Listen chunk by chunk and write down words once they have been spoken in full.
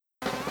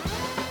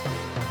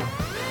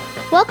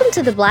Welcome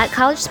to the Black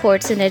College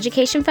Sports and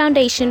Education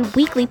Foundation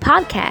weekly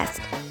podcast,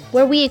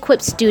 where we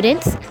equip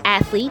students,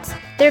 athletes,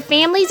 their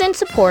families, and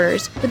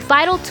supporters with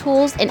vital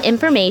tools and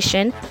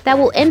information that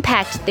will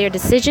impact their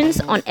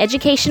decisions on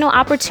educational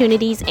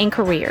opportunities and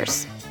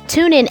careers.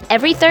 Tune in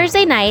every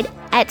Thursday night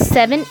at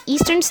 7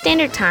 Eastern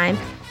Standard Time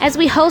as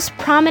we host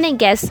prominent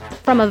guests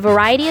from a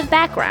variety of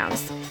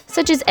backgrounds,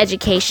 such as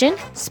education,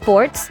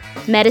 sports,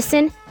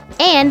 medicine,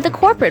 and the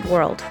corporate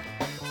world.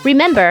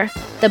 Remember,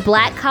 the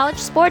Black College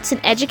Sports and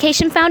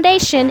Education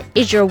Foundation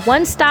is your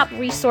one-stop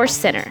resource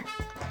center.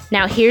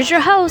 Now here's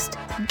your host,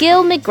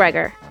 Gil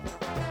McGregor.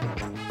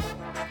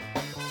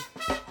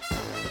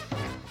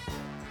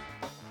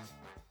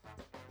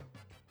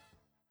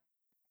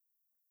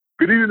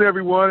 Good evening,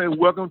 everyone, and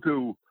welcome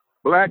to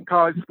Black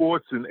College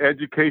Sports and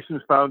Education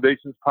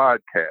Foundation's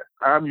podcast.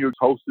 I'm your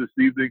host this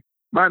evening.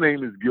 My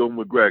name is Gil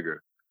McGregor.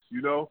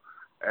 You know,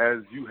 as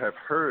you have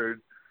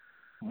heard,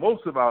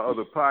 most of our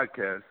other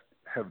podcasts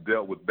have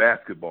dealt with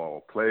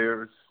basketball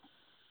players,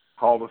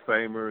 Hall of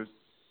Famers,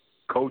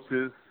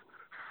 coaches,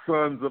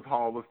 sons of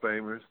Hall of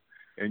Famers.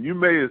 And you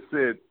may have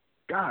said,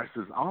 gosh,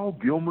 does all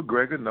Gil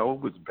McGregor know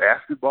was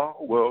basketball?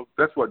 Well,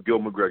 that's what Gil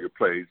McGregor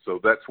played,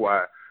 so that's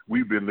why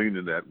we've been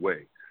leaning that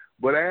way.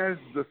 But as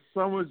the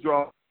summer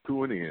draws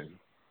to an end,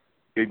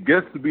 it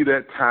gets to be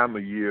that time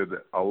of year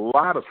that a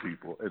lot of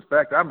people, in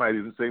fact, I might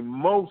even say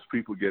most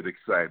people get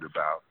excited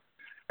about,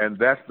 and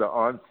that's the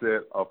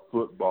onset of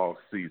football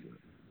season.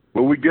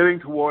 But we're getting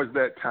towards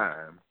that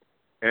time,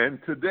 and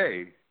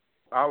today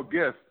our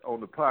guest on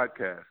the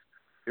podcast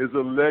is a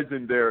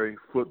legendary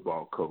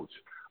football coach,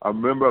 a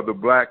member of the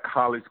Black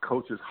College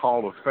Coaches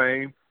Hall of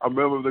Fame, a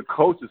member of the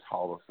Coaches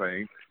Hall of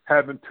Fame,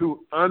 having 2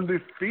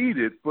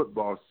 undefeated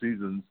football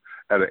seasons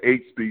at a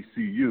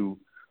HBCU.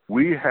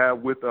 We have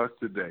with us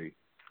today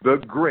the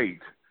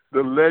great,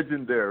 the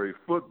legendary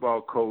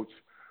football coach,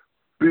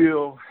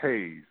 Bill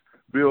Hayes.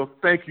 Bill,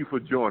 thank you for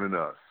joining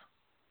us.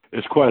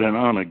 It's quite an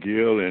honor,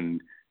 Gil,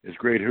 and it's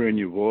great hearing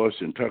your voice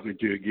and talking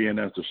to you again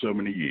after so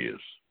many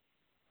years.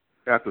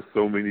 After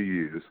so many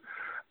years.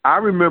 I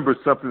remember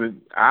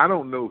something, I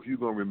don't know if you're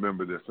going to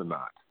remember this or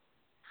not.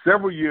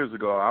 Several years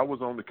ago, I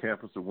was on the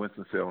campus of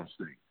Winston-Salem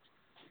State,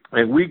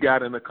 and we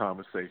got in a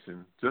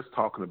conversation just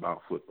talking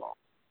about football.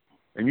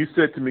 And you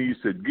said to me, you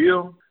said,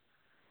 Gil,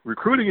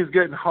 recruiting is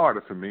getting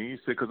harder for me. You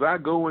said, because I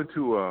go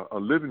into a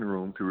living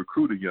room to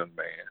recruit a young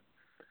man,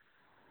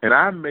 and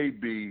I may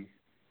be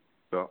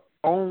the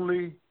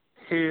only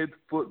head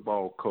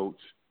football coach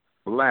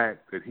black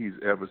that he's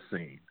ever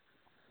seen.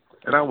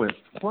 And I went,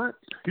 what?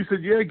 He said,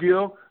 yeah,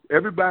 Gil,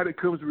 everybody that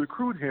comes to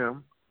recruit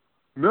him,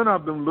 none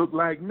of them look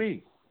like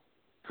me.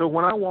 So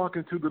when I walk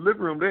into the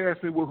living room, they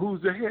ask me, well,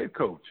 who's the head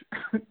coach?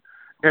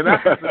 And I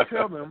have to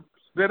tell them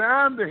that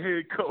I'm the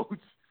head coach.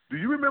 Do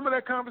you remember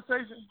that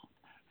conversation?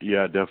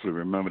 Yeah, I definitely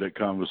remember that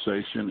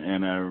conversation,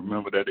 and I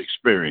remember that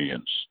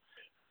experience.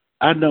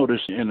 I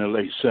noticed in the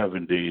late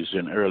 70s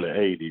and early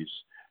 80s,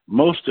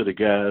 most of the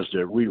guys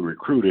that we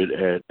recruited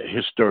at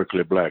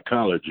historically black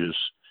colleges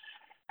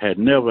had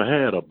never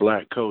had a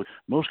black coach.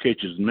 Most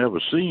coaches never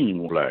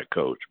seen a black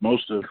coach.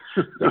 Most of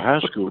the high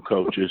school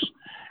coaches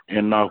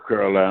in North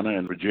Carolina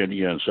and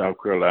Virginia and South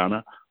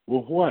Carolina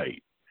were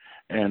white.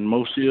 And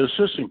most of the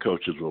assistant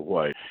coaches were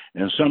white.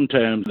 And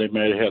sometimes they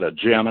may have had a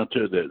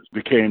janitor that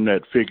became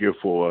that figure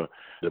for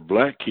the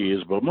black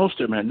kids, but most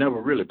of them had never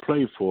really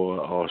played for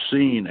or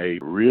seen a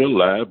real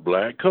live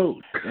black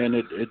coach. And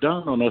it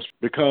dawned on us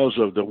because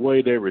of the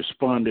way they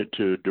responded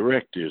to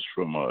directives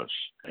from us.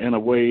 In a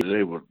way,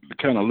 they would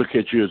kind of look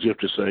at you as if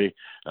to say,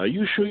 are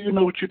you sure you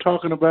know what you're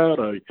talking about?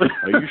 Are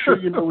you sure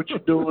you know what you're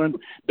doing?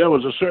 There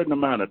was a certain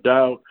amount of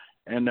doubt,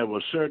 and there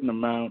was a certain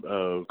amount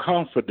of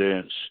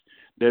confidence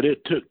that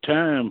it took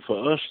time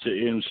for us to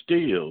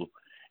instill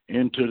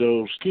into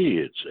those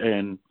kids.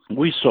 And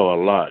we saw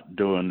a lot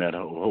during that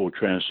whole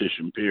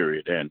transition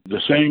period. And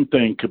the same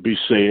thing could be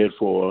said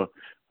for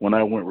when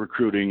I went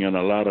recruiting in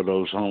a lot of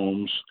those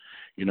homes.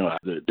 You know,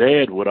 the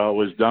dad would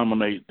always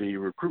dominate the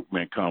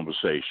recruitment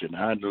conversation.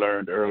 I'd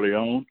learned early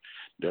on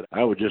that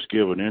I would just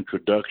give an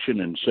introduction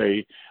and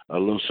say a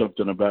little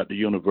something about the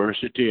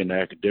university and the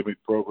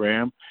academic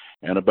program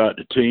and about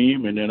the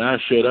team, and then I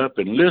shut up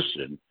and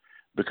listen.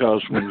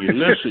 Because when you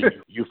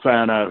listen, you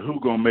find out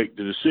who's going to make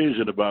the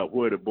decision about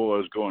where the boy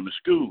is going to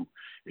school.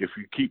 If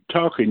you keep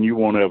talking, you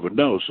won't ever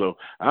know. So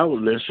I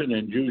would listen,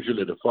 and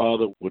usually the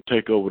father would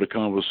take over the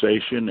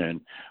conversation,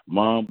 and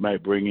mom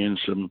might bring in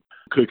some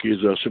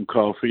cookies or some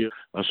coffee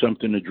or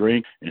something to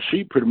drink, and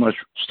she pretty much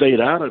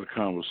stayed out of the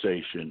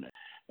conversation.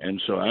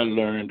 And so I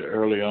learned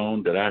early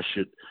on that I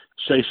should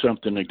say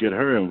something to get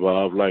her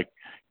involved, like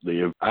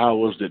the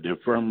hours that the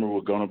infirmary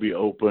were going to be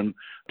open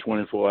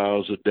 24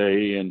 hours a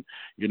day, and,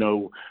 you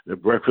know, the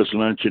breakfast,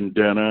 lunch, and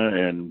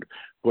dinner, and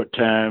what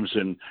times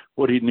and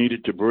what he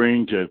needed to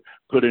bring to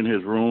put in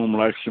his room,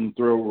 like some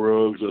throw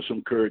rugs or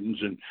some curtains,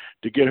 and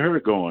to get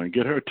her going,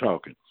 get her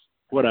talking.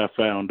 What I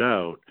found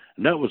out,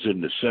 and that was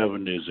in the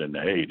 70s and the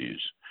 80s,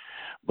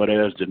 but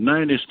as the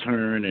 90s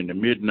turned and the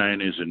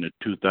mid-90s and the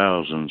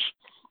 2000s,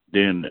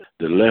 than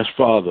the less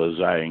fathers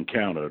I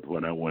encountered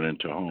when I went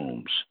into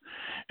homes.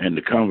 And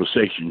the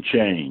conversation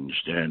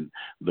changed, and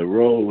the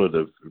role of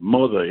the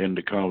mother in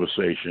the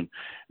conversation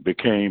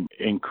became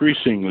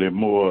increasingly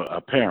more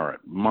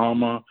apparent.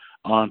 Mama,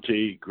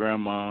 auntie,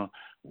 grandma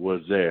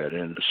was there,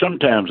 and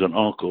sometimes an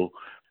uncle,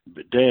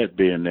 but Dad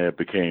being there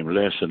became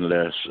less and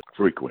less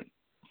frequent.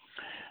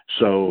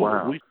 So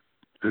wow.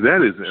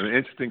 That is an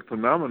interesting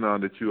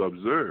phenomenon that you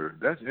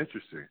observed. That's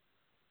interesting.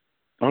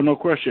 Oh, no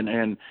question.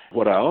 And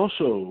what I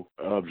also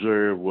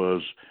observed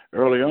was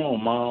early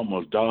on, Mom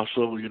was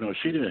docile. You know,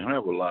 she didn't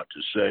have a lot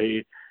to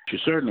say. She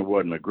certainly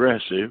wasn't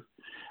aggressive.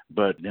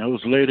 But in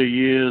those later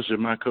years in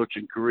my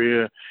coaching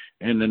career,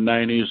 in the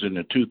 90s and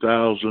the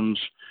 2000s,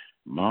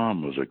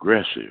 Mom was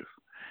aggressive.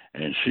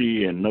 And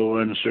she, in no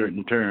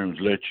uncertain terms,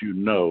 let you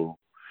know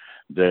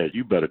that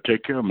you better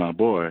take care of my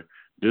boy.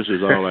 This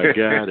is all I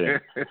got.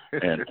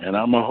 And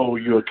I'm going to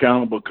hold you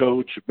accountable,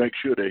 Coach, make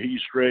sure that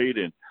he's straight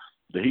and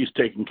that he's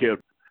taking care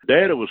of.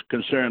 Dad was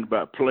concerned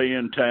about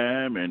playing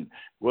time and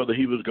whether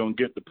he was going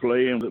to get to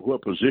play and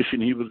what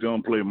position he was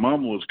going to play.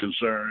 Mama was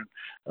concerned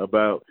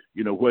about,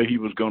 you know, where he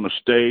was going to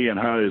stay and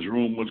how his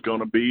room was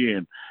going to be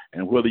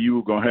and whether you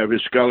were going to have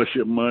his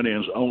scholarship money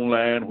and his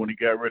online when he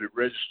got ready to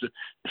register.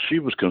 She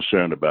was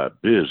concerned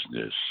about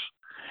business.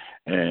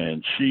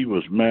 And she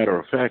was matter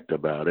of fact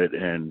about it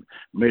and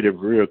made it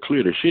real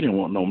clear that she didn't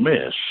want no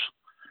mess.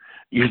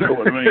 You know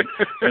what I mean?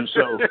 And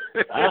so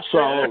I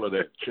saw all of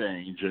that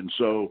change. And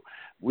so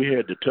we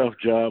had the tough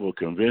job of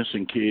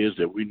convincing kids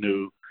that we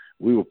knew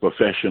we were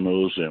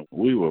professionals and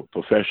we were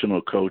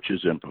professional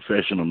coaches and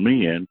professional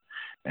men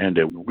and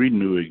that we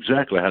knew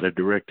exactly how to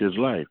direct his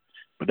life.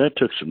 But that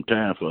took some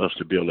time for us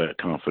to build that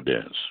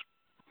confidence.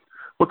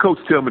 Well, Coach,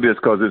 tell me this,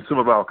 because in some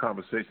of our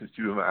conversations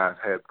you and I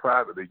had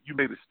privately, you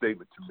made a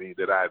statement to me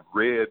that I had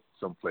read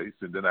someplace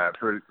and then I had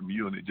heard it from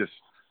you, and it just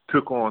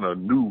took on a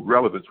new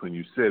relevance when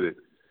you said it.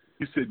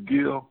 You said,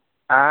 Gil,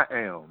 I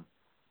am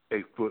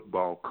a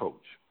football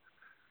coach.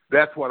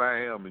 That's what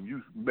I am, and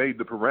you made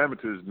the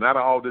parameters, not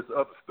all this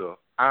other stuff.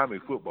 I'm a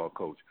football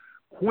coach.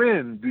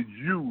 When did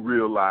you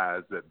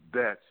realize that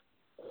that's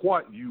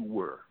what you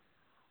were?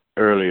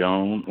 Early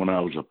on, when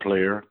I was a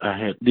player, I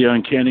had the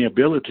uncanny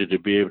ability to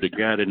be able to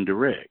guide and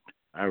direct.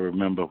 I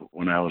remember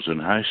when I was in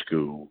high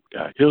school,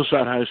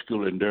 Hillside High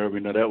School in Durham,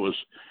 you know, that was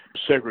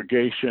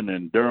segregation,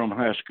 and Durham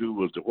High School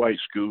was the white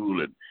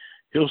school, and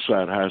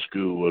Hillside High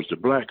School was the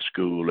black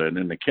school, and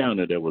in the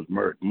county there was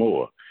Merton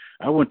Moore.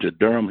 I went to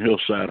Durham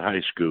Hillside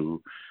High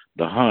School,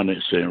 the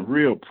Hornets, and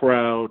real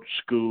proud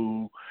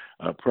school,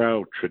 a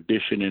proud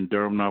tradition in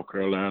Durham, North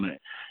Carolina,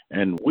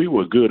 and we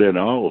were good in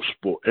all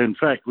sports. In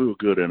fact, we were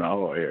good in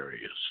all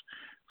areas.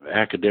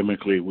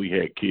 Academically, we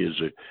had kids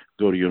that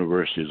go to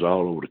universities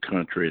all over the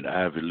country in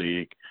Ivy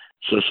League.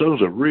 So it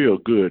was a real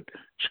good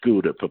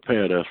school that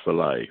prepared us for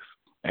life.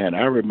 And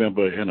I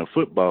remember in a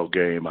football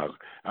game, I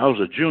was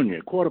a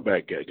junior,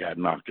 quarterback got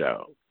knocked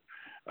out.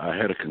 I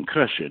had a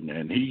concussion,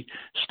 and he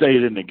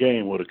stayed in the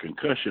game with a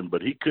concussion,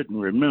 but he couldn't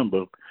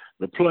remember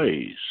the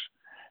plays.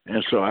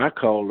 And so I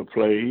called the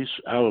plays.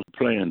 I was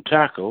playing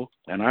tackle,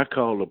 and I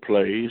called the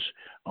plays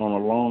on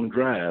a long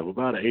drive,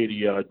 about an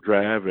 80-yard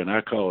drive, and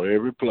I called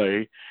every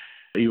play,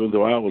 even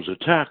though I was a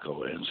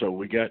tackle. And so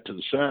we got to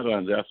the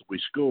sidelines after we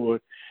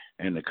scored,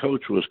 and the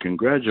coach was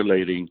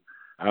congratulating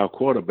our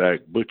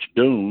quarterback, Butch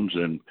Dunes,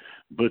 and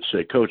Butch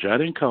said, Coach, I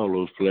didn't call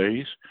those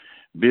plays.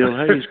 Bill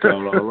Hayes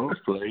called all those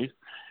plays.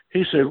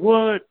 He said,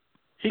 what?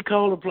 He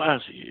called the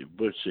plays.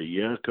 Butch said,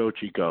 yeah, Coach,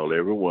 he called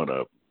every one of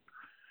them.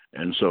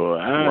 And so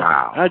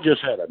I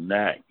just had a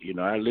knack. You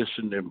know, I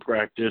listened in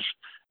practice.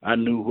 I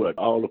knew what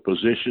all the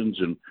positions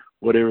and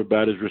what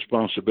everybody's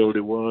responsibility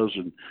was.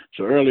 And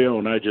so early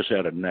on, I just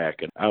had a knack,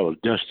 and I was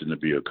destined to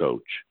be a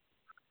coach.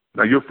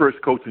 Now, your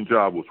first coaching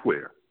job was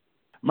where?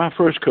 My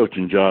first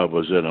coaching job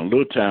was in a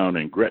little town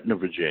in Gretna,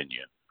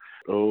 Virginia,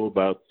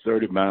 about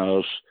 30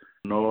 miles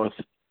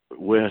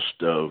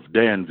northwest of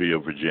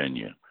Danville,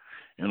 Virginia,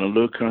 in a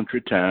little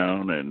country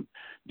town. And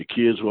the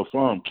kids were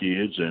farm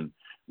kids, and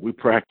we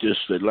practiced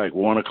at like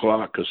 1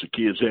 o'clock because the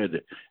kids had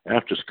to,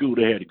 after school,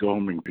 they had to go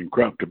home and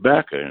crop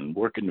tobacco and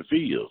work in the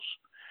fields.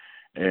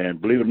 And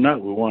believe it or not,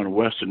 we won a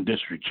Western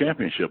District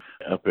Championship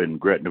up in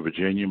Gretna,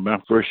 Virginia. My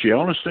first year, I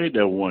only stayed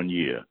there 1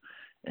 year.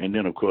 And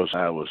then, of course,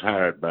 I was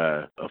hired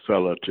by a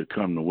fellow to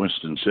come to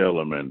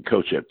Winston-Salem and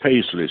coach at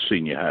Paisley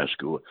Senior High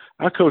School.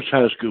 I coached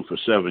high school for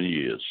 7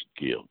 years,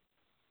 Gil.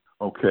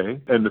 Okay.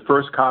 And the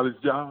first college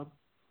job?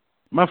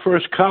 My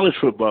first college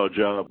football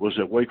job was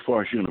at Wake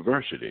Forest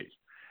University,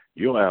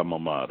 your alma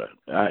mater.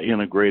 I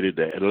integrated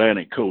the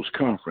Atlantic Coast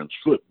Conference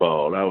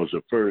football. I was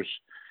the first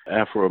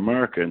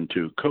Afro-American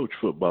to coach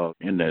football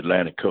in the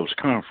Atlantic Coast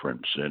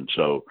Conference. And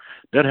so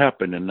that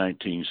happened in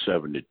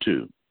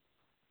 1972.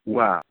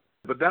 Wow.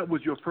 But that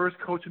was your first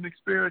coaching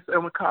experience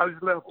on the college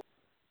level?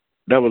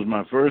 That was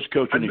my first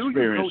coaching experience.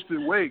 I knew you coached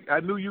at Wake. I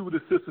knew you were the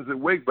assistants at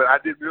Wake, but I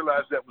didn't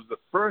realize that was the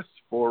first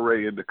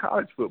foray into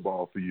college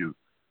football for you.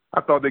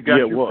 I thought they got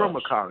you from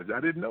a college. I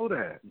didn't know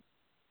that.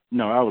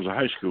 No, I was a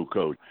high school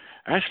coach.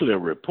 Actually, a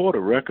reporter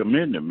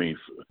recommended me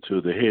to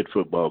the head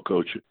football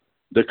coach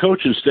The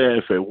coaching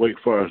staff at Wake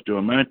Forest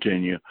during my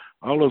tenure,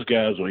 all those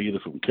guys were either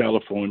from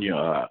California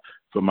or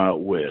from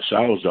out west.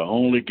 I was the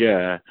only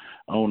guy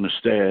on the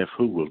staff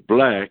who was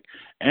black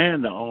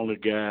and the only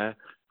guy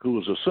who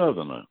was a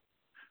Southerner.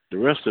 The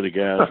rest of the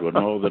guys were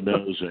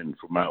Northerners and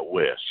from out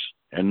west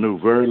and knew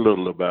very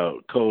little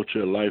about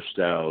culture,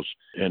 lifestyles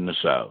in the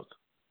South.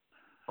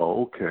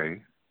 Oh,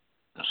 okay.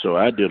 So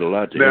I did a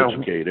lot to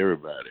educate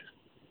everybody.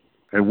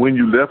 And when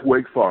you left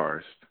Wake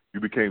Forest, you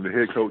became the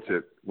head coach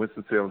at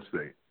Winston-Salem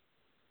State.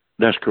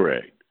 That's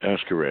correct.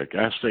 That's correct.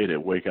 I stayed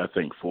at Wake, I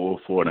think,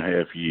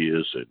 4.5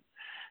 years, and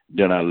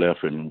then I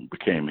left and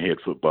became head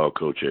football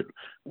coach at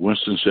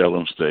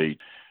Winston-Salem State,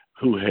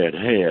 who had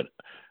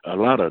a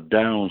lot of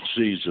down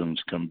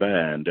seasons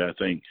combined. I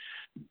think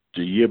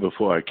the year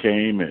before I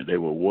came, they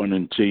were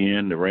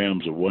 1-10. The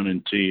Rams were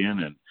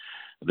 1-10, and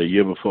the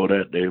year before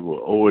that, they were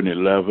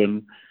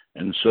 0-11.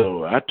 And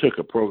so I took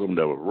a program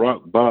that was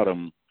rock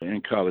bottom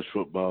in college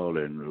football,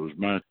 and it was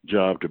my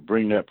job to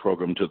bring that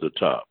program to the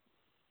top.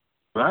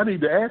 I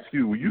need to ask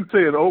you, when you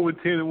said 0-10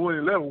 and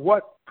 1-11,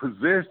 what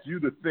possessed you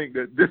to think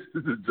that this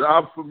is a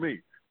job for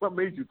me? What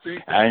made you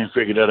think that? I ain't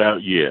figured that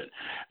out yet.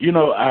 You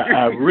know,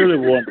 I really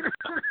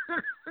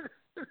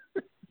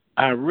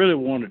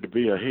wanted to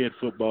be a head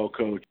football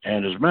coach.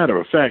 And as a matter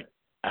of fact,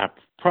 I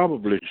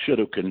probably should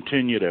have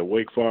continued at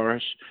Wake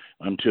Forest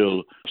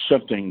until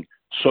something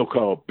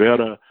so-called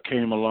better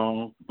came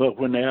along. But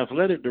when the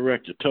athletic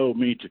director told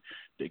me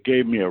they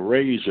gave me a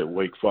raise at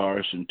Wake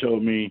Forest and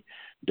told me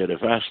that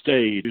if I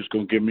stayed, he was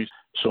going to give me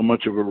so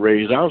much of a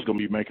raise, I was going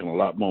to be making a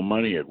lot more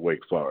money at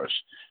Wake Forest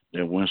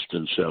than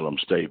Winston-Salem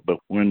State. But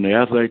when the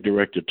athletic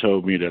director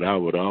told me that I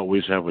would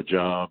always have a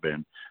job,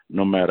 and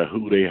no matter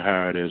who they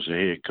hired as a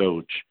head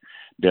coach,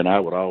 then I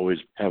would always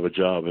have a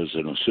job as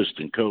an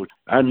assistant coach,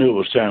 I knew it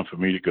was time for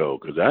me to go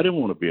because I didn't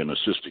want to be an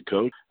assistant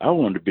coach. I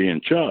wanted to be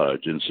in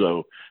charge. And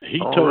so he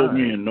told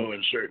me in no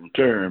uncertain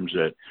terms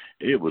that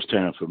it was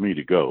time for me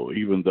to go.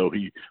 Even though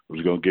he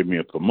was going to give me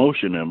a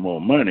promotion and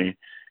more money,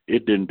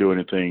 it didn't do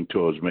anything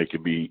towards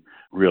making me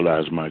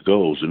realize my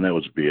goals, and that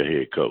was to be a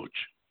head coach.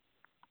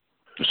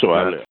 So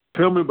I left.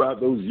 Tell me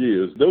about those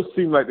years. Those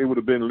seem like they would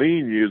have been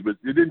lean years, but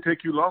it didn't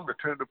take you long to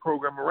turn the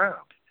program around.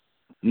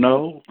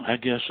 No, I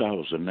guess I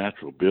was a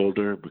natural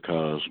builder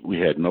because we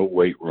had no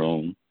weight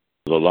room.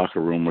 The locker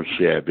room was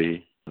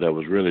shabby. There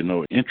was really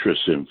no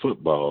interest in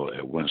football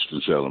at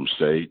Winston-Salem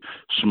State,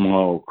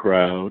 small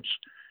crowds.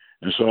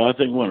 And so I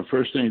think one of the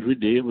first things we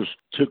did was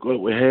took what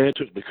we had,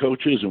 took the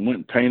coaches and went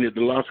and painted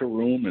the locker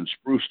room and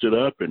spruced it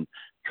up and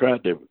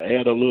tried to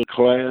add a little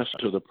class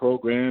to the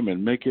program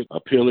and make it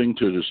appealing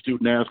to the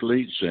student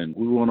athletes. And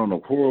we went on a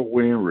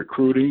whirlwind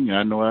recruiting.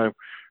 I know I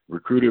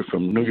recruited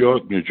from New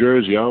York, New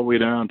Jersey, all the way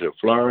down to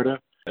Florida,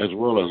 as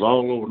well as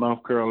all over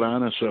North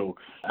Carolina. So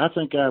I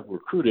think I've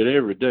recruited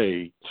every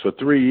day for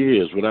 3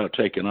 years without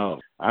taking off.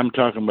 I'm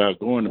talking about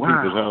going to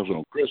people's house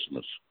on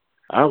Christmas.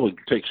 I would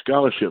take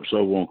scholarships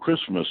over on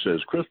Christmas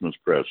as Christmas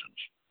presents,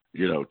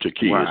 to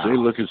kids. Wow. They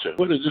look and say,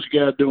 what is this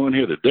guy doing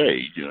here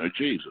today?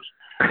 Jesus.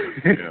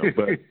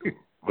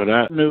 But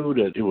I knew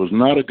that it was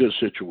not a good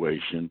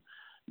situation,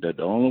 that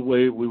the only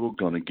way we were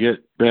going to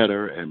get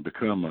better and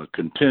become a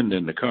contender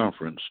in the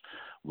conference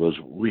was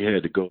we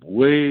had to go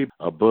way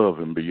above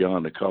and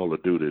beyond the call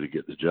of duty to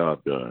get the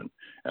job done.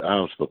 And I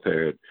was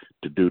prepared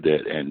to do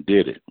that and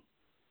did it.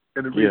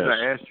 And the reason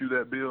I asked you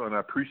that, Bill, and I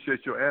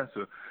appreciate your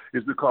answer,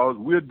 is because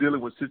we're dealing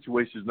with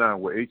situations now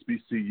where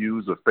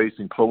HBCUs are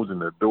facing closing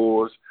their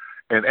doors,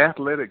 and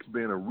athletics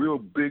being a real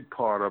big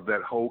part of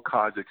that whole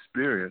college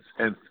experience.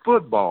 And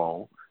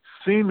football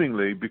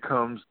seemingly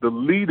becomes the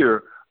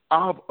leader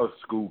of a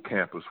school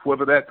campus,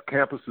 whether that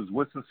campus is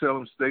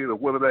Winston-Salem State or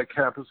whether that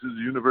campus is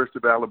the University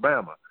of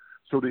Alabama.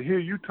 So to hear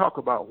you talk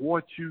about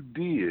what you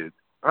did,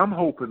 I'm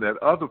hoping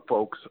that other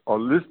folks are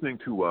listening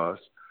to us,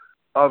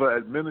 other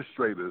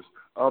administrators,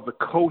 other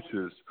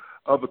coaches,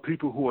 other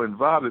people who are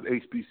involved at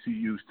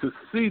HBCUs, to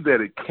see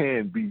that it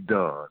can be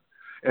done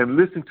and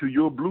listen to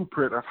your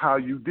blueprint of how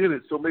you did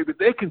it, so maybe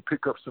they can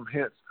pick up some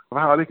hints of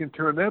how they can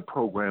turn their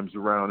programs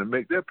around and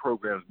make their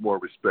programs more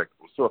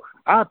respectable. So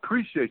I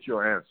appreciate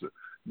your answer.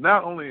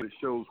 Not only it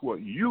shows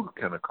what you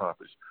can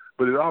accomplish,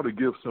 but it ought to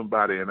give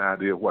somebody an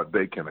idea of what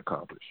they can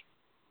accomplish.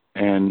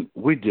 And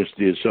we just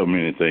did so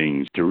many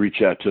things to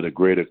reach out to the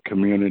greater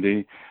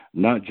community,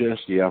 not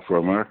just the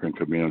Afro-American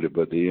community,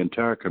 but the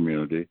entire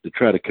community, to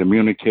try to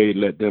communicate,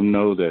 let them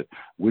know that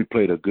we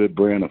played a good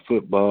brand of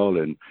football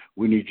and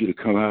we need you to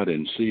come out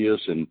and see us,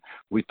 and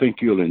we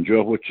think you'll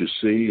enjoy what you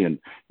see and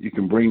you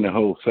can bring the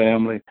whole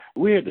family.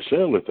 We had to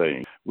sell the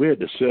thing. We had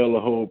to sell the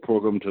whole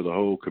program to the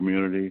whole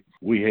community.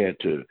 We had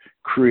to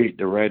create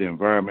the right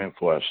environment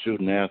for our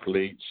student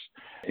athletes.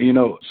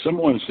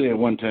 Someone said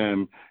one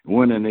time,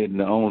 winning isn't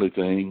the only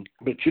thing,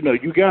 but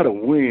you got to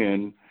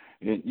win,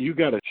 and you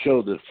got to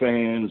show the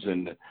fans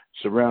and the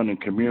surrounding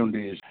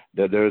communities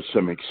that there's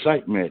some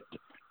excitement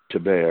to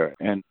bear,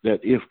 and that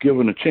if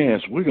given a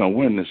chance, we're going to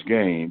win this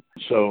game.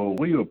 So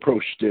we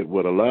approached it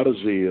with a lot of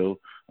zeal,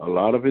 a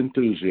lot of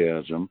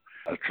enthusiasm,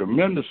 a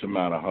tremendous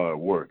amount of hard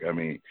work. I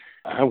mean,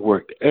 I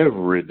worked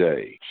every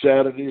day,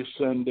 Saturday,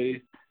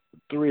 Sunday,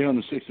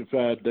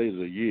 365 days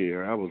a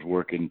year. I was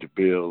working to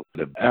build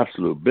the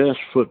absolute best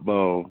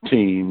football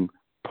team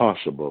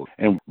possible.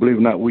 And believe it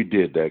or not, we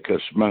did that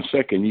because my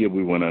second year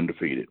we went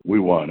undefeated. We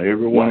won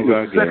every one of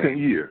our games. Second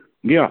year?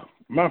 Yeah.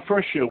 My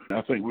first year,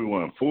 I think we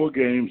won 4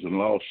 games and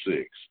lost 6.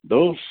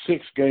 Those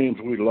 6 games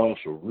we lost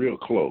were real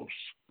close.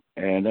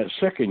 And that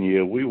second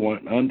year, we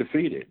went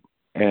undefeated.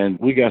 And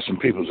we got some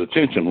people's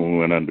attention when we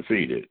went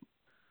undefeated.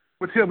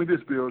 Well, tell me this,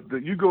 Bill,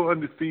 that you go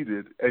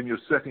undefeated in your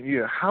second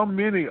year. How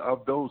many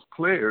of those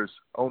players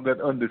on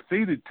that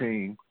undefeated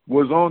team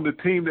was on the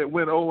team that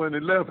went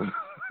 0-11?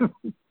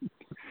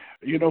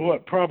 You know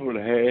what?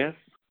 Probably half.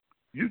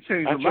 You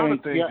changed a lot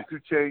of things that you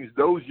changed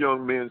those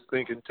young men's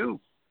thinking, too.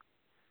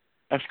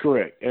 That's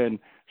correct. And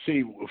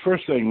see,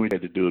 first thing we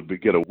had to do is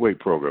get a weight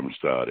program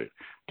started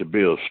to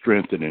build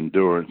strength and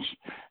endurance.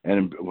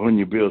 And when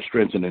you build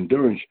strength and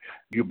endurance,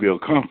 you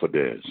build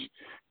confidence.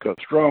 Because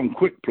strong,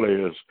 quick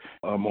players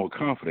are more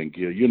confident,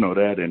 Gil. You know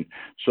that. And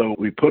so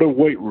we put a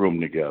weight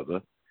room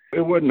together.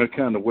 It wasn't the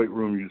kind of weight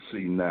room you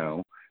see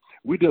now.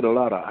 We did a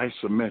lot of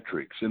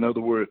isometrics. In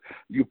other words,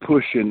 you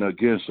pushing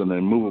against an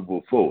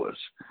immovable force.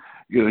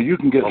 You know, you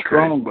can get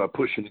strong by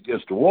pushing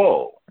against the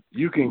wall.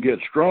 You can get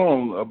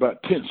strong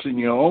about tensing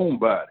your own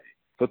body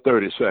for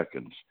 30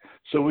 seconds.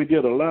 So we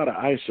did a lot of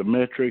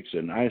isometrics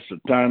and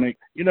isotonic.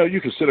 You know, you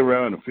can sit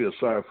around and feel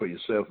sorry for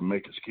yourself and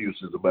make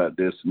excuses about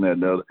this and that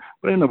and the other,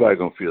 but ain't nobody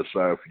going to feel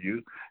sorry for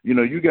you. You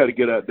know, you got to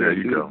get out there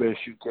and do the best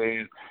you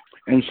can.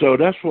 And so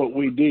that's what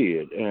we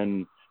did.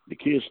 And the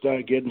kids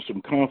started getting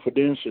some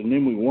confidence, and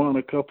then we won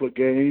a couple of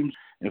games.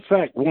 In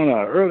fact, one of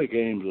our early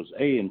games was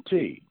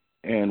A&T.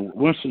 And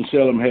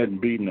Winston-Salem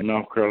hadn't beaten the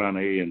North Carolina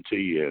A&T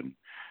in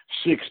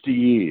 60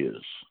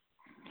 years.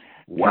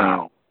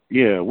 Wow. And,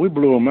 yeah, we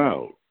blew them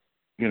out.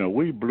 You know,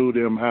 we blew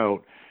them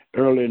out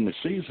early in the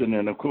season.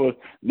 And, of course,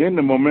 then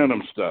the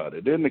momentum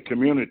started. Then the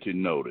community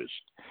noticed.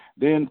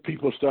 Then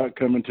people started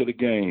coming to the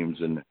games,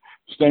 and the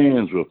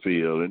stands were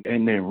filled.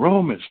 And the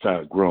enrollment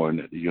started growing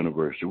at the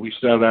university. We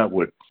started out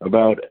with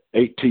about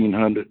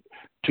 1,800,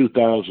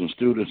 2,000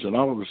 students, and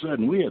all of a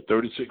sudden we had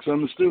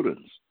 3,600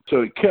 students.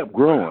 So it kept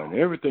growing.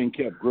 Everything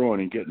kept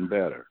growing and getting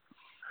better.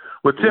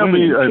 Well, tell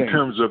me in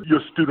terms of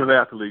your student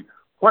athlete,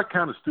 what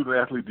kind of student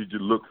athlete did you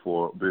look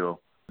for,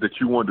 Bill, that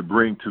you wanted to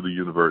bring to the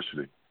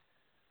university?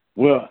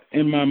 Well,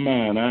 in my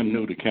mind, I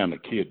knew the kind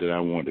of kid that I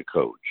wanted to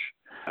coach.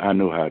 I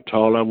knew how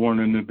tall I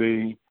wanted him to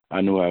be. I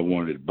knew I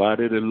wanted his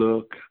body to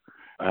look.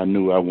 I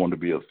knew I wanted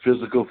to be a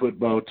physical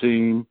football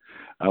team.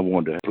 I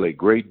wanted to play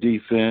great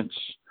defense,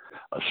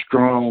 a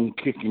strong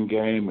kicking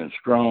game, and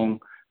strong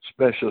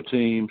special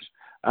teams.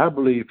 I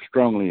believe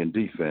strongly in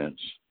defense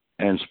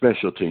and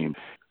special teams.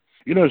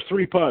 You know, there's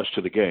 3 parts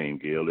to the game,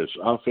 Gil. It's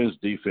offense,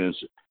 defense,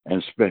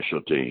 and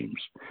special teams.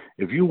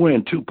 If you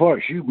win 2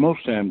 parts, you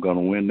most time going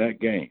to win that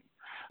game.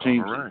 All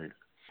right.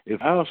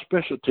 If our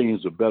special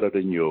teams are better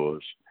than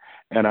yours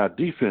and our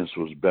defense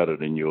was better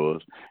than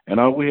yours, and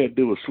all we had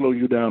to do was slow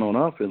you down on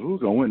offense, we were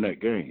going to win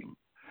that game.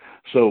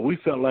 So we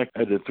felt like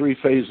at the 3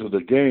 phases of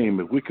the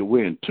game, if we could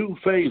win 2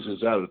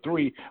 phases out of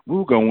 3, we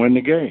were going to win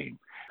the game.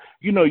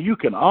 You know, you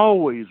can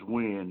always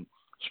win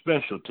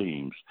special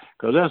teams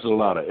because there's a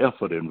lot of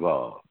effort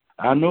involved.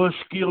 I know it's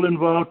skill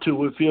involved, too,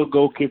 with field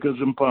goal kickers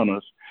and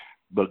punters,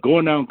 but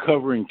going down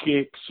covering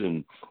kicks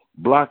and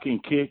blocking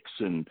kicks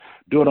and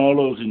doing all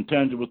those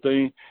intangible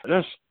things,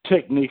 that's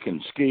technique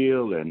and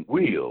skill and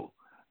will.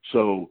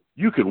 So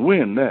you can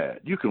win that.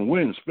 You can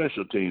win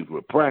special teams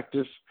with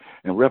practice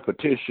and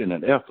repetition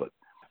and effort.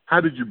 How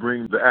did you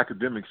bring the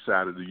academic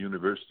side of the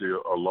university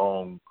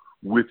along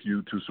with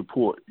you to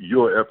support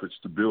your efforts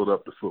to build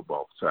up the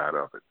football side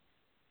of it?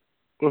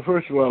 Well,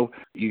 first of all,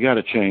 you got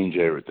to change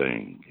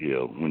everything,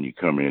 when you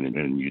come in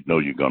and you know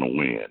you're going to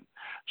win.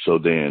 So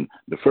then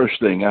the first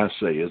thing I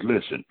say is,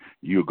 listen,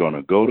 you're going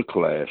to go to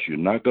class. You're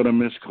not going to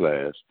miss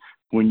class.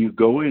 When you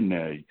go in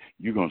there,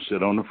 you're going to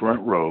sit on the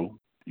front row.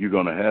 You're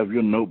going to have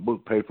your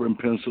notebook, paper, and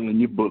pencil, and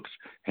your books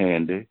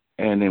handy.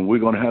 And then we're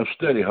going to have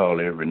study hall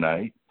every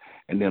night.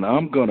 And then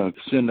I'm going to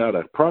send out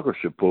a progress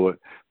report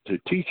to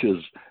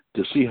teachers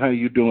to see how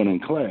you're doing in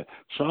class.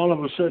 So all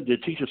of a sudden, the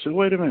teacher said,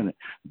 wait a minute,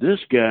 this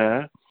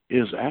guy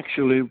is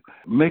actually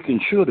making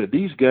sure that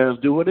these guys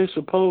do what they're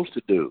supposed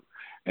to do.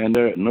 And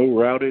there are no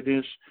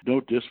rowdiness, no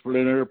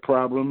disciplinary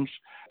problems.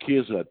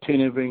 Kids are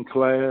attentive in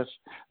class.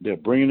 They're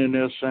bringing in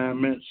their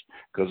assignments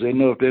because they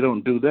know if they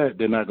don't do that,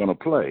 they're not going to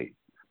play.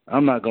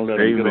 I'm not going to let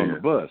them get on the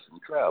bus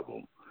and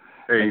travel.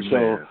 Amen. And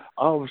so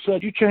all of a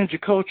sudden, you change your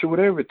culture with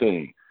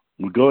everything.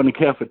 We go in the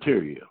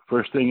cafeteria.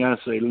 First thing I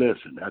say,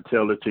 listen, I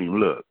tell the team,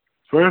 look,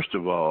 first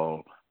of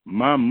all,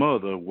 my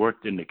mother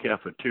worked in the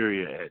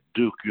cafeteria at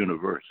Duke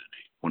University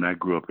when I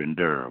grew up in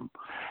Durham.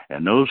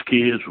 And those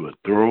kids would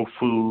throw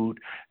food,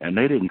 and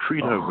they didn't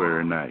treat her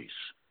very nice.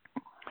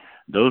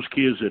 Those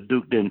kids at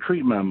Duke didn't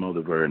treat my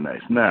mother very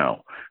nice.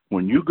 Now,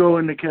 when you go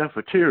in the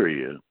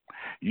cafeteria,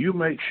 You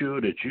make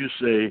sure that you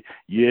say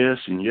yes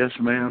and yes,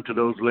 ma'am, to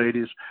those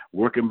ladies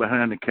working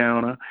behind the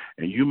counter,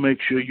 and you make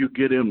sure you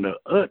give them the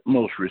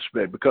utmost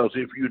respect, because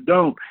if you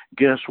don't,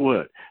 guess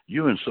what?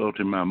 You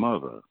insulted my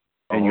mother.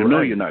 And you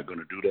know you're not going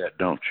to do that,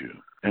 don't you?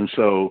 And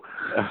so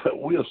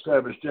we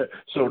established that.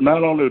 So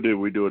not only did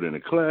we do it in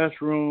the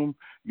classroom,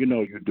 you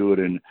do it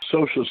in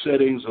social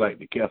settings like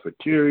the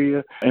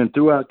cafeteria and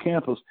throughout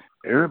campus.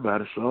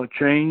 Everybody saw a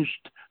changed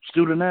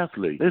student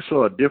athlete. They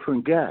saw a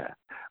different guy,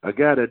 a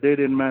guy that they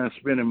didn't mind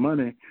spending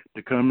money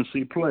to come and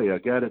see play, a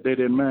guy that they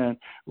didn't mind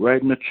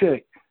writing a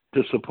check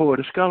to support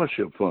a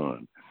scholarship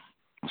fund.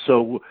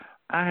 So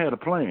I had a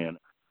plan.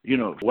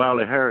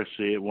 Wiley Harris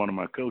said, one of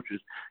my coaches,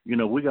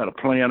 we got to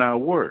plan our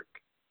work,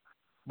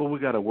 but we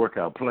got to work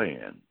our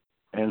plan.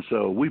 And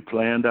so we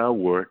planned our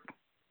work,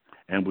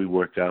 and we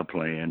worked our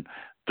plan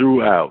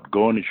throughout,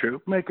 going to church,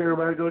 make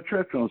everybody go to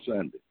church on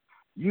Sunday.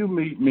 You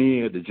meet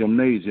me at the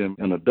gymnasium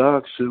in a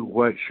dark suit,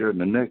 white shirt,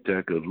 and a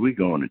necktie, because we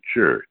going to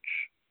church.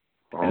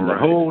 The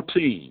whole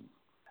team.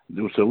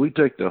 So we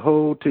take the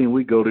whole team.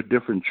 We go to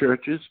different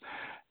churches.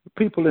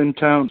 People in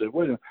town say,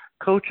 well,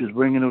 coach is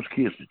bringing those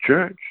kids to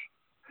church.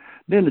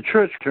 Then the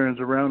church turns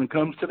around and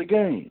comes to the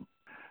game.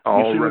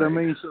 You see what I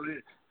mean? So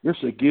it's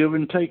a give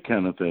and take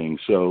kind of thing.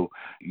 So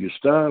you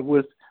start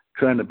with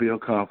trying to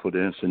build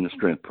confidence in the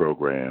strength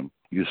program.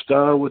 You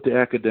start with the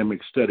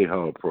academic study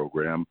hall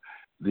program,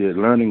 the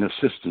learning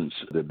assistance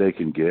that they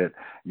can get.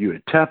 You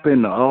tap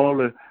into all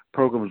the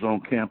programs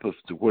on campus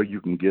to where you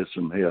can get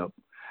some help.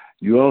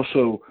 You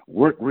also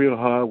work real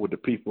hard with the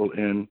people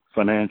in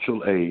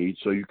financial aid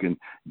so you can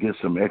get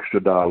some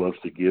extra dollars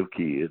to give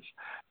kids.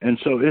 And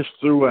so it's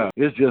throughout.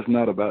 It's just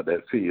not about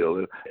that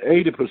field.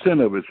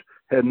 80% of it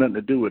had nothing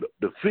to do with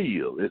the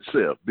field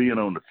itself, being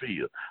on the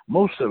field.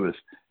 Most of it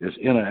is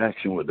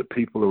interaction with the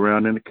people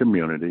around in the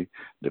community,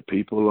 the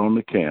people on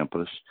the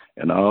campus,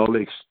 and all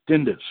the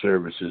extended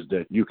services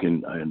that you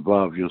can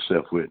involve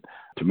yourself with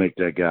to make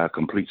that guy a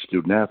complete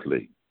student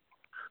athlete.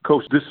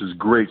 Coach, this is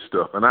great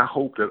stuff, and I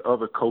hope that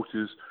other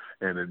coaches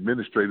and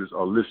administrators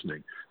are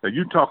listening. Now,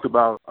 you talked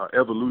about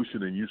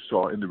evolution, and you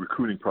saw in the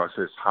recruiting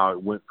process how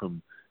it went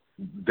from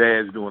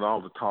dads doing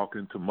all the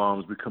talking to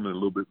moms becoming a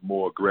little bit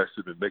more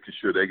aggressive and making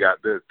sure they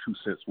got their 2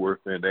 cents worth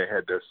and they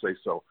had their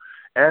say-so.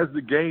 As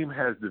the game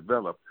has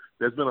developed,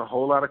 there's been a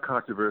whole lot of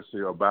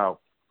controversy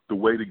about the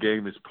way the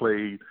game is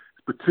played,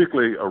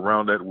 particularly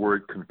around that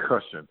word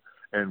concussion,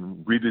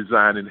 and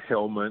redesigning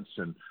helmets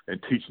and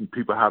teaching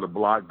people how to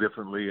block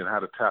differently and how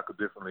to tackle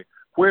differently.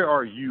 Where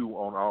are you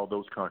on all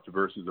those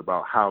controversies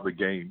about how the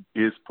game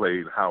is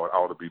played, how it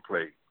ought to be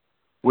played?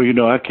 Well,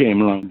 I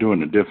came along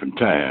during a different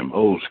time,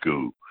 old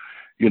school.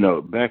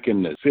 Back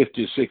in the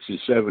 50s, 60s,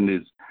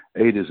 70s,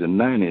 80s, and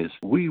 90s,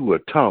 we were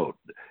taught,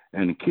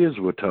 and the kids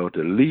were taught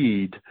to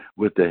lead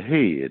with the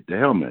head, the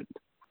helmet.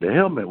 The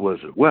helmet was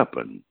a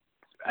weapon.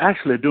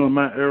 Actually, during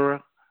my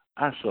era,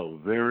 I saw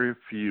very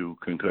few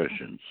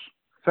concussions.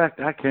 In fact,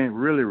 I can't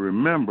really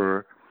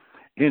remember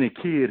any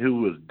kid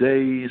who was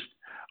dazed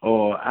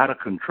or out of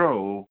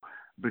control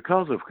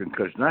because of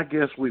concussion. I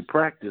guess we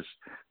practiced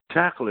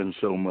tackling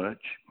so much.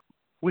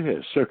 We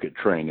had circuit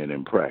training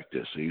in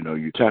practice.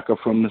 You tackle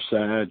from the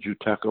side, you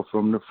tackle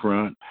from the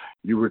front,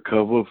 you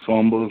recover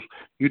fumbles.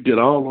 You did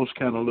all those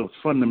kind of little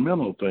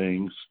fundamental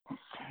things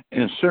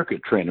in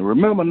circuit training.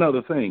 Remember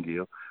another thing,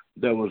 Gil,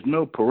 there was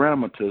no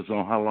parameters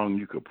on how long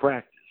you could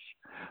practice.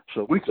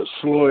 So we could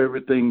slow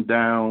everything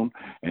down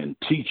and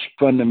teach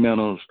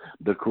fundamentals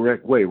the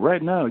correct way.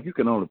 Right now, you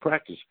can only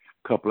practice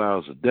a couple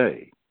hours a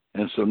day.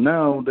 And so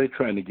now they're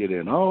trying to get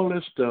in all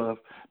this stuff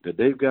that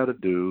they've got to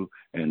do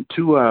in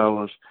 2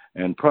 hours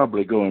and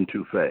probably going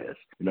too fast.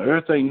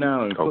 Everything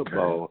now in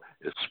football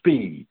is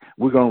speed.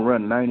 We're going to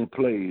run 90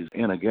 plays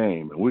in a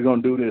game, and we're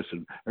going to do this.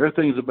 And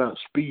everything's about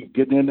speed,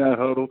 getting in that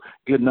huddle,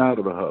 getting out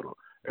of the huddle.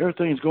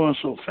 Everything's going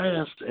so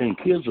fast, and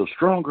kids are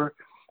stronger,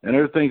 and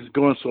everything's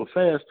going so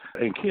fast,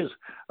 and kids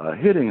are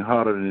hitting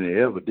harder than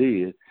they ever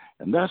did.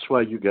 And that's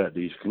why you got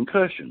these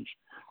concussions.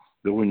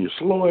 But when you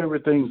slow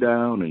everything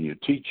down and you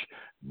teach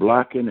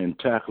blocking and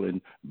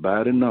tackling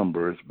by the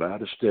numbers, by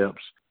the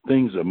steps,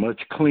 things are much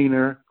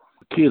cleaner.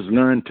 Kids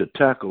learn to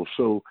tackle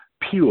so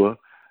pure.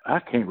 I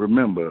can't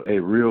remember a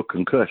real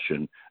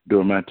concussion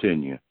during my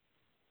tenure.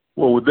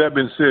 Well, with that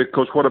being said,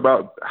 Coach, what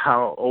about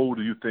how old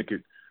do you think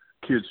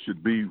kids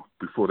should be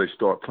before they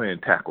start playing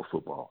tackle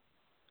football?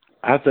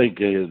 I think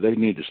they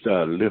need to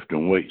start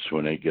lifting weights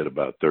when they get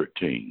about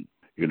 13.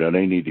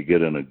 They need to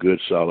get in a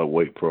good solid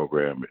weight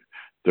program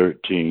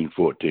 13,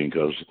 14,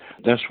 because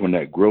that's when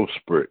that growth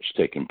spurt's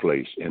taking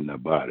place in their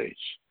bodies.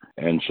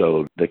 And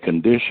so the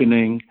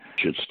conditioning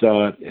should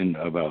start in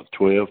about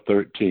 12,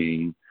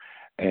 13.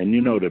 And,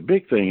 the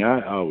big thing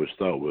I always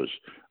thought was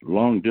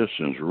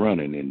long-distance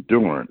running,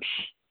 endurance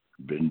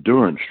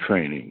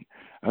training.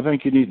 I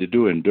think you need to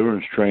do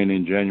endurance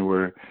training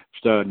January,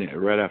 starting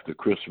right after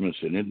Christmas,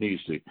 and it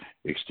needs to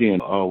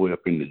extend all the way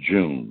up into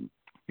June.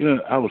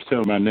 I was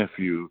telling my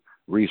nephew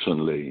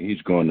recently,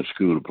 he's going to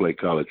school to play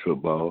college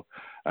football.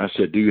 I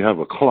said, do you have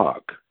a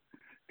clock?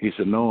 He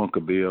said, no,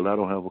 Uncle Bill, I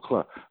don't have a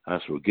clock. I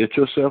said, well, get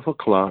yourself a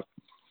clock.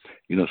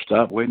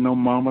 Stop waiting on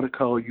mama to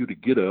call you to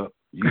get up.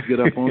 You get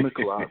up on the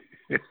clock.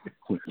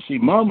 See,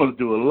 mamas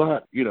do a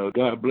lot,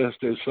 God bless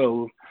their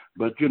souls.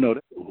 But,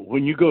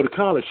 when you go to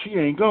college, she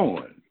ain't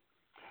going.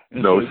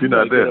 And no, so she's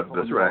not there.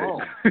 That's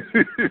right.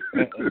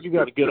 And you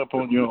got to get up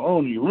on your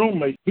own. Your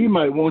roommate, he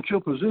might want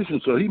your position,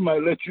 so he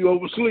might let you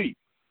oversleep.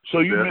 So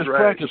you miss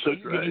practice, so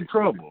you get in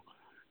trouble.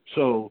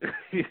 So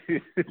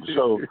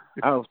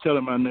I was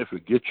telling my nephew,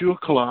 get you a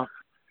clock.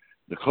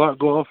 The clock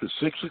go off at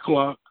 6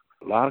 o'clock.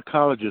 A lot of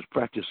colleges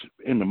practice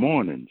in the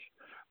mornings.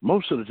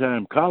 Most of the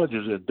time,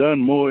 colleges have done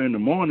more in the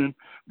morning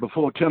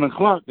before 10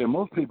 o'clock than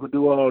most people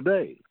do all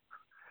day.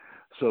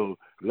 So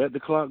let the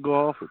clock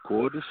go off at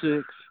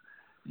 5:45.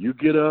 You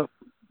get up,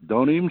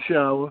 don't even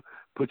shower,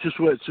 put your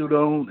sweatsuit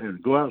on,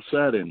 and go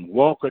outside and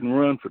walk and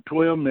run for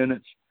 12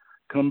 minutes,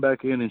 come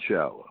back in and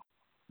shower.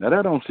 Now,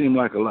 that don't seem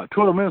like a lot.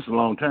 12 minutes is a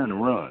long time to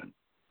run.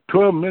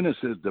 12 minutes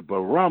is the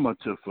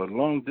barometer for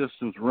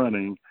long-distance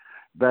running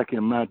back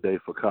in my day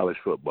for college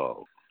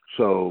football.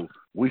 So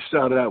we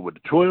started out with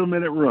a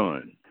 12-minute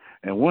run.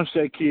 And once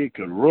that kid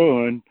could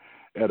run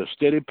at a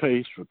steady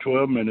pace for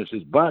 12 minutes,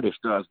 his body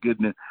starts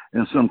getting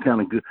in some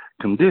kind of good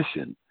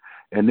condition.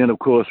 And then, of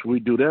course, we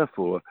do that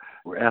for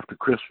after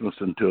Christmas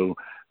until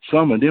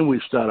summer. Then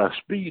we start our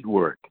speed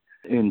work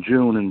in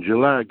June and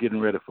July, getting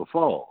ready for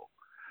fall.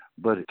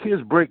 But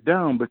kids break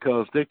down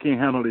because they can't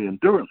handle the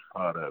endurance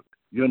part of it.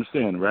 You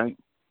understand, right?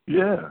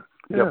 Yeah.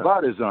 Their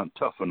bodies aren't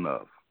tough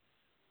enough.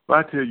 But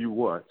I tell you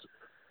what,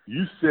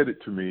 you said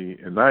it to me,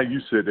 and now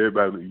you said to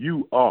everybody,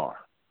 you are,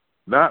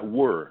 not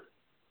were,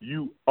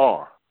 you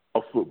are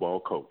a football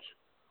coach.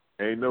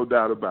 Ain't no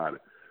doubt about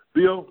it.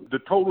 Bill, the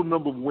total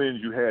number of wins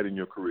you had in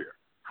your career,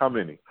 how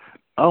many?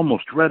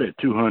 Almost right at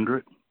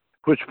 200,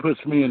 which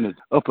puts me in the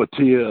upper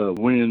tier of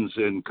wins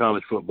in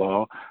college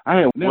football. I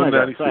had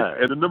 196.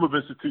 And the number of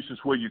institutions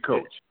where you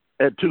coach?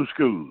 At 2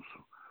 schools,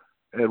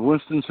 at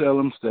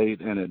Winston-Salem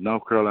State and at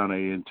North Carolina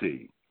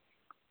A&T.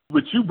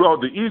 But you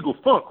brought the Eagle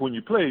Funk when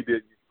you played,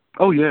 didn't you?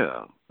 Oh,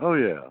 yeah.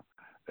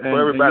 And, for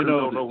everybody who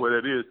don't know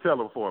where that is, tell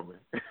them for me.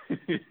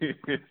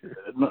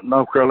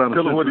 North Carolina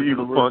Tell them Central what the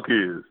Eagle Funk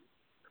is.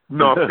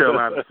 North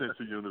Carolina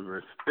Central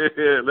University.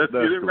 Let's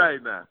get it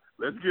right now.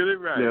 Let's get it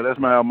right. Yeah, that's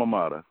my alma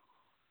mater.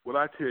 Well,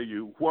 I tell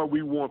you, what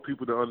we want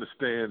people to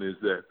understand is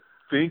that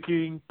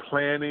thinking,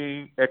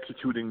 planning,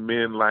 executing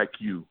men like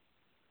you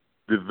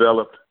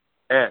developed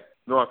at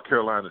North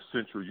Carolina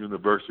Central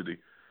University,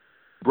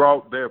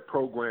 brought their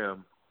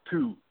program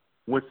to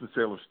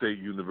Winston-Salem State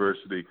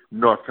University,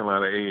 North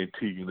Carolina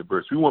A&T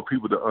University. We want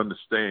people to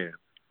understand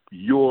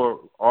your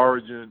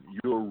origin,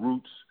 your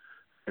roots,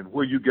 and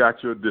where you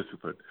got your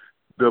discipline.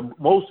 The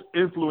most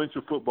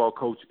influential football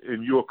coach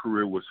in your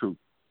career was who?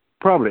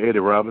 Probably Eddie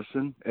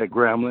Robinson at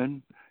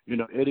Grambling.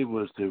 Eddie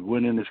was the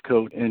winningest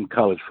coach in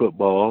college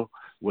football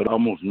with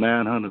almost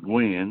 900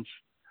 wins,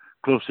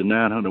 close to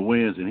 900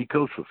 wins, and he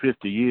coached for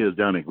 50 years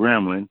down at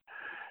Grambling.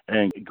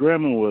 And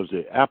Grambling was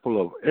the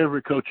apple of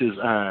every coach's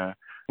eye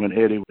when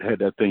Eddie had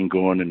that thing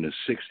going in the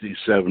 60s,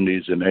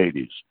 70s, and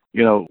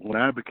 80s. When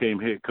I became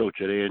head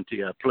coach at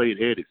A&T, I played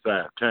Eddie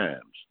 5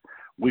 times.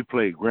 We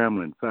played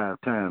Grambling 5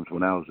 times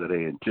when I was at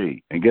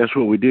A&T. And guess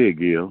what we did,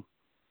 Gil?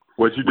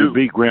 What'd you do?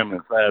 We beat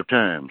Grambling 5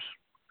 times.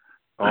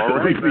 All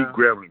right,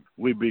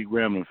 we beat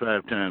Grambling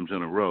 5 times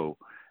in a row.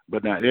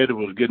 But now Eddie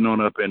was getting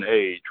on up in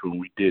age when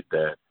we did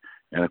that.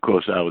 And, of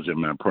course, I was in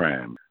my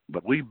prime.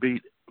 But we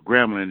beat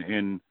Grambling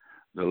in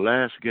the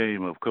last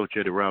game of Coach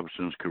Eddie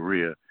Robinson's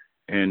career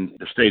in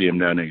the stadium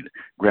down in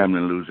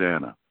Grambling,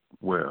 Louisiana.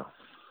 Well,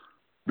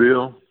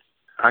 Bill,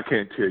 I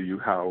can't tell you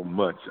how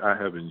much I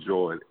have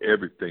enjoyed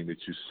everything that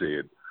you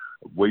said,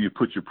 where you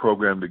put your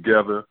program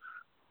together,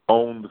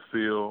 on the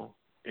field,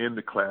 in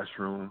the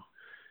classroom,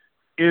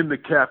 in the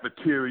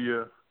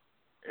cafeteria,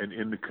 and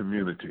in the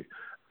community.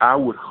 I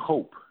would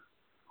hope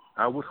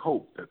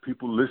that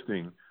people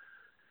listening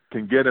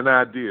can get an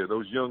idea,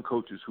 those young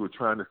coaches who are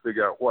trying to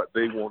figure out what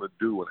they want to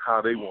do and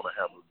how they want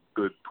to have a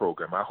good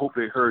program. I hope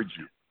they heard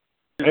you.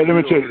 Hey, let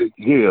me tell you,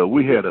 yeah,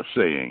 we had a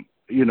saying,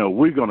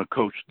 we're going to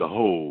coach the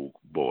whole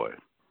boy.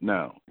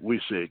 Now,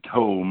 we say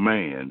whole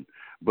man,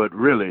 but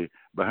really,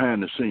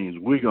 behind the scenes,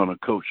 we're going to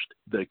coach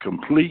the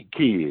complete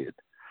kid.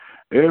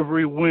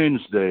 Every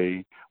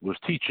Wednesday was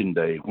teaching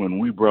day when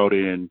we brought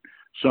in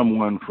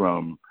someone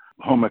from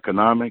home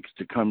economics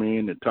to come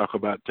in and talk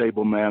about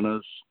table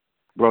manners,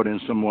 brought in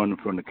someone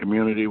from the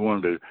community, one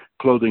of the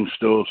clothing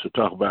stores to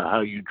talk about how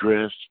you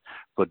dress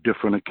for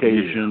different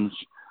occasions.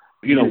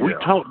 We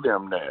taught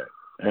them that.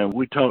 And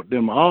we taught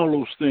them all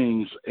those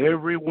things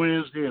every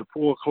Wednesday at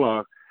 4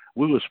 o'clock.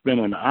 We would spend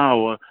an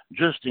hour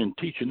just in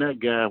teaching that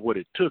guy what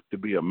it took to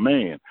be a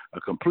man,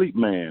 a complete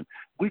man.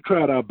 We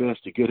tried our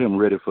best to get him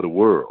ready for the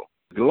world.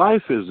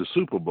 Life is the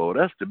Super Bowl.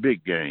 That's the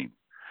big game.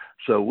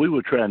 So we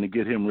were trying to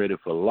get him ready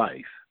for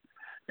life.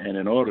 And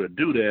in order to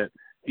do that,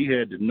 he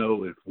had to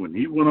know if when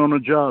he went on a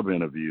job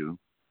interview,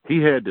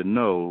 he had to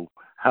know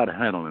how to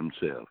handle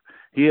himself.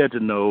 He had to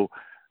know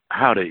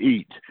how to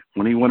eat.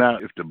 When he went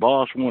out, if the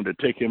boss wanted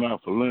to take him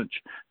out for lunch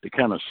to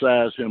kind of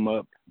size him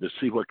up to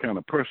see what kind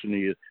of person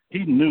he is,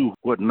 he knew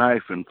what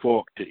knife and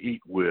fork to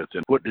eat with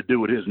and what to do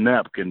with his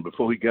napkin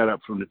before he got up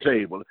from the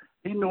table.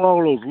 He knew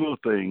all those little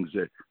things,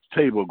 that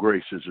table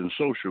graces and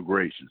social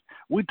graces.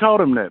 We taught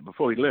him that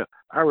before he left.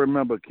 I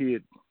remember a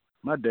kid,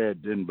 my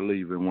dad didn't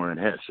believe in wearing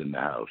hats in the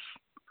house.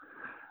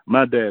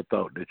 My dad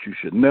thought that you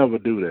should never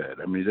do that.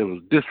 I mean, it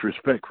was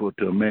disrespectful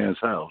to a man's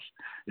house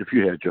if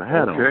you had your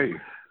hat on.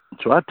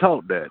 So I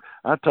taught that.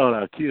 I taught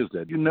our kids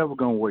that you're never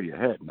going to wear your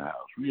hat in the house,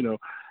 you know.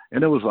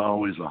 And it was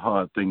always a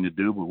hard thing to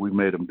do, but we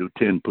made them do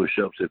 10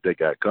 push-ups if they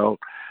got caught.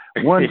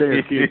 One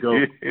day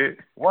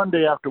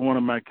after one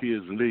of my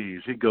kids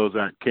leaves, he goes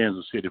out to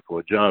Kansas City for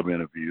a job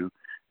interview,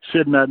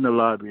 sitting out in the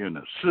lobby in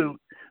a suit,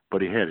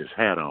 but he had his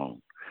hat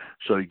on.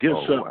 So he gets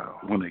up. Wow.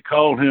 When they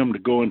called him to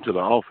go into the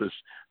office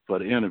for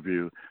the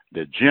interview,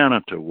 the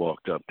janitor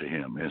walked up to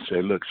him and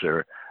said, "Look,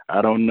 sir,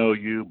 I don't know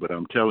you, but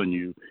I'm telling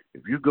you,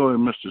 if you go in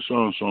Mr.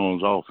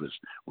 So-and-so's office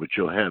with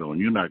your hat on,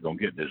 you're not going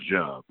to get this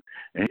job."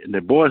 And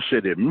the boy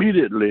said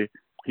immediately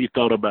he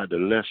thought about the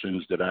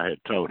lessons that I had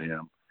taught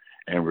him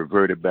and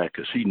reverted back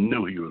because he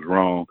knew he was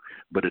wrong.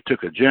 But it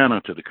took a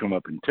janitor to come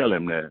up and tell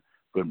him that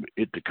for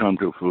it to come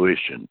to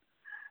fruition.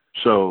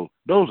 So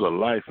those are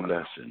life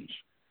lessons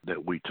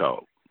that we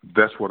taught.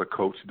 That's what a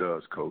coach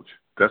does, Coach.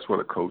 That's what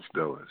a coach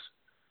does.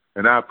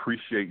 And I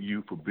appreciate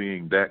you for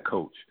being that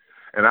coach.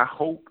 And I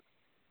hope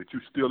that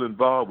you're still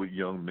involved with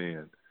young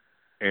men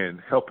and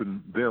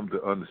helping them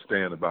to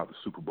understand about the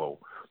Super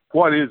Bowl.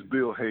 What is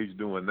Bill Hayes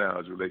doing now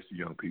as it relates to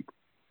young people?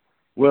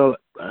 Well,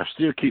 I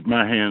still keep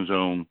my hands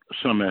on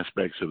some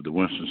aspects of the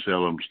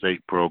Winston-Salem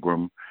State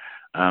program.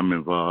 I'm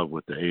involved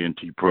with the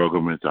A&T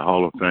program at the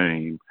Hall of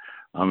Fame.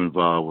 I'm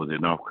involved with the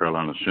North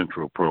Carolina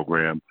Central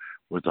program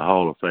with the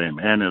Hall of Fame,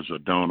 and as a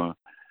donor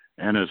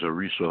and as a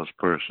resource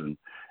person.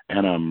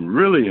 And I'm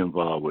really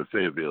involved with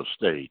Fayetteville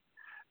State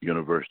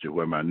University,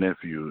 where my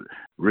nephew,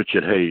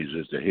 Richard Hayes,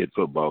 is the head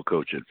football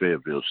coach at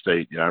Fayetteville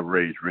State. I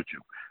raised Richard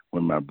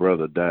when my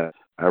brother died.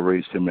 I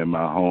raised him in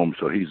my home,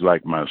 so he's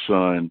like my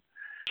son.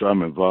 So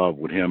I'm involved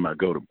with him. I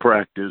go to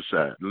practice.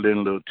 I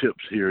lend little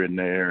tips here and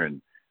there,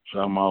 and so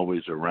I'm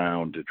always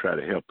around to try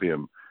to help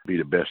him be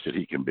the best that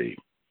he can be.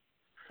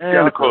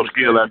 And, of course,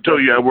 Gil, I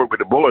told you I work with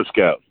the Boy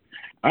Scouts.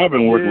 I've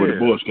been working with the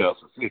Boy Scouts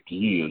for 50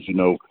 years, you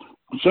know.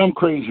 For some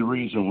crazy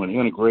reason, when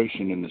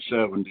integration in the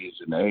 70s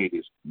and the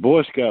 80s,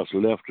 Boy Scouts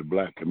left the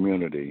black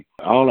community.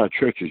 All our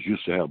churches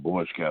used to have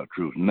Boy Scout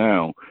troops.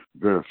 Now,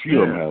 very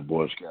few of them have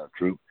Boy Scout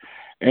troops.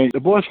 And the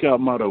Boy Scout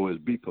motto is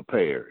be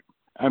prepared.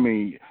 I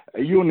mean,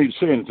 you don't need to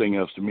say anything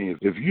else to me.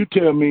 If you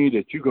tell me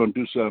that you're going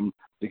to do something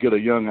to get a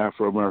young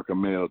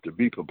Afro-American male to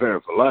be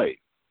prepared for life,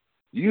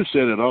 you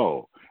said it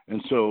all.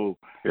 And so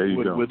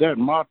with that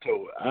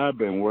motto, I've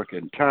been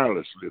working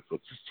tirelessly for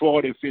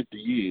 40, 50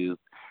 years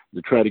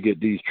to try to get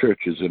these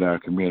churches in our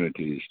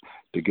communities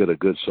to get a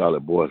good,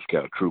 solid Boy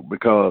Scout troop,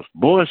 because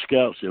Boy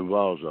Scouts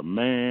involves a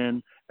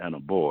man and a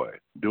boy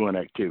doing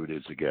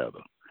activities together.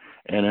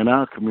 And in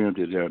our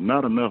community, there are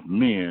not enough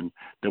men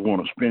that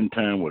want to spend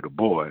time with a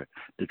boy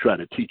to try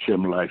to teach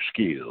him life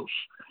skills.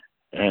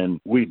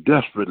 And we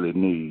desperately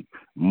need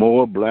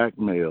more black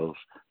males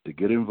to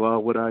get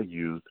involved with our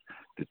youth,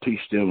 to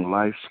teach them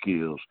life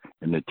skills,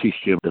 and to teach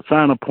them the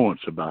finer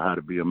points about how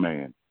to be a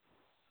man.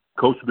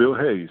 Coach Bill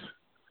Hayes,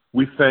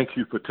 we thank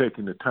you for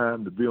taking the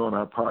time to be on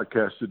our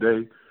podcast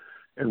today,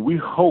 and we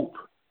hope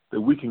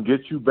that we can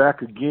get you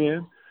back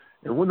again.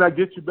 And when I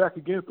get you back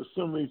again, for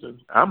some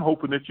reason, I'm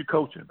hoping that you're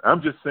coaching.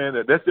 I'm just saying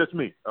that. That's just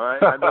me, all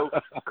right? I know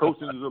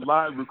coaching is a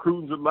lot,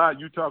 recruiting is a lot.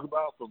 You talk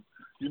about from,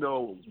 you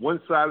know,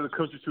 one side of the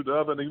country to the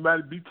other, and you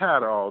might be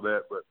tired of all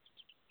that, but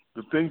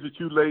the things that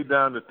you laid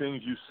down, the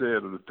things you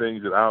said are the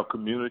things that our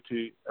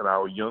community and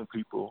our young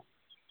people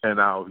and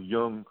our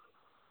young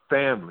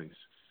families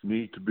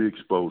need to be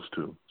exposed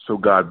to. So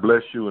God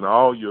bless you in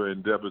all your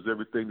endeavors,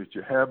 everything that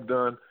you have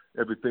done,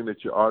 everything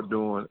that you are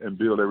doing, and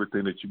build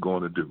everything that you're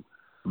going to do.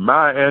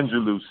 Maya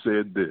Angelou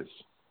said this: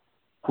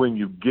 when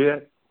you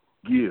get,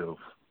 give.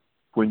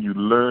 When you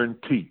learn,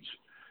 teach.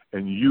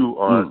 And you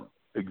are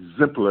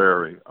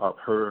exemplary of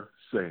her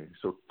saying.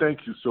 So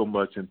thank you so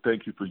much, and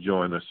thank you for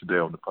joining us today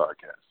on the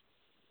podcast.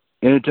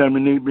 Anytime you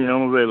need me,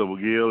 I'm available,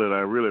 Gil, and I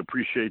really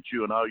appreciate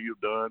you and all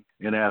you've done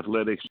in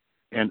athletics.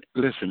 And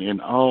listen, in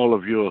all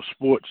of your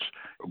sports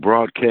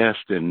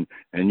broadcast and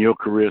your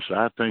career, so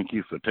I thank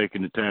you for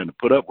taking the time to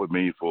put up with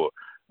me for,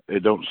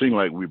 it don't seem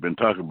like we've been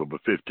talking about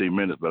 15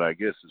 minutes, but I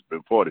guess it's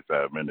been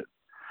 45 minutes.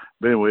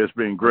 But anyway, it's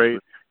been great.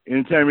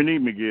 Anytime you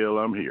need me, Gil,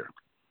 I'm here.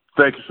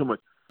 Thank you so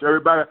much.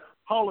 Everybody,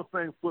 Hall of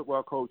Fame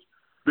football coach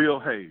Bill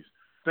Hayes.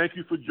 Thank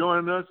you for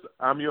joining us.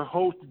 I'm your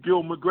host,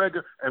 Gil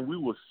McGregor, and we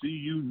will see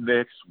you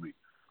next week.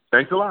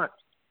 Thanks a lot.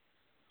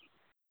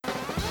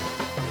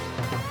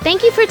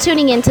 Thank you for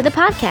tuning into the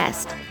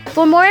podcast.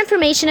 For more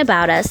information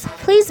about us,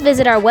 please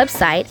visit our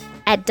website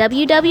at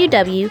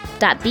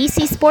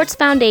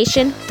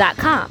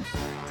www.bcsportsfoundation.com.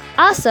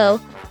 Also,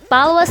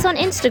 follow us on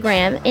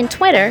Instagram and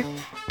Twitter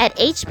at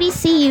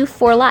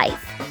HBCU4Life.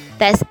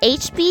 That's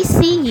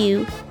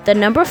HBCU, the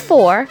number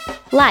 4,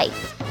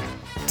 Life.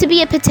 To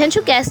be a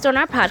potential guest on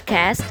our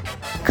podcast,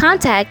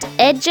 contact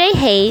Ed J.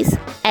 Hayes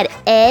at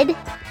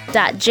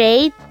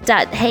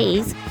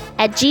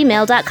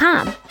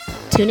ed.j.hayes@gmail.com.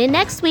 Tune in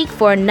next week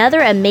for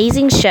another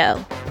amazing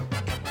show.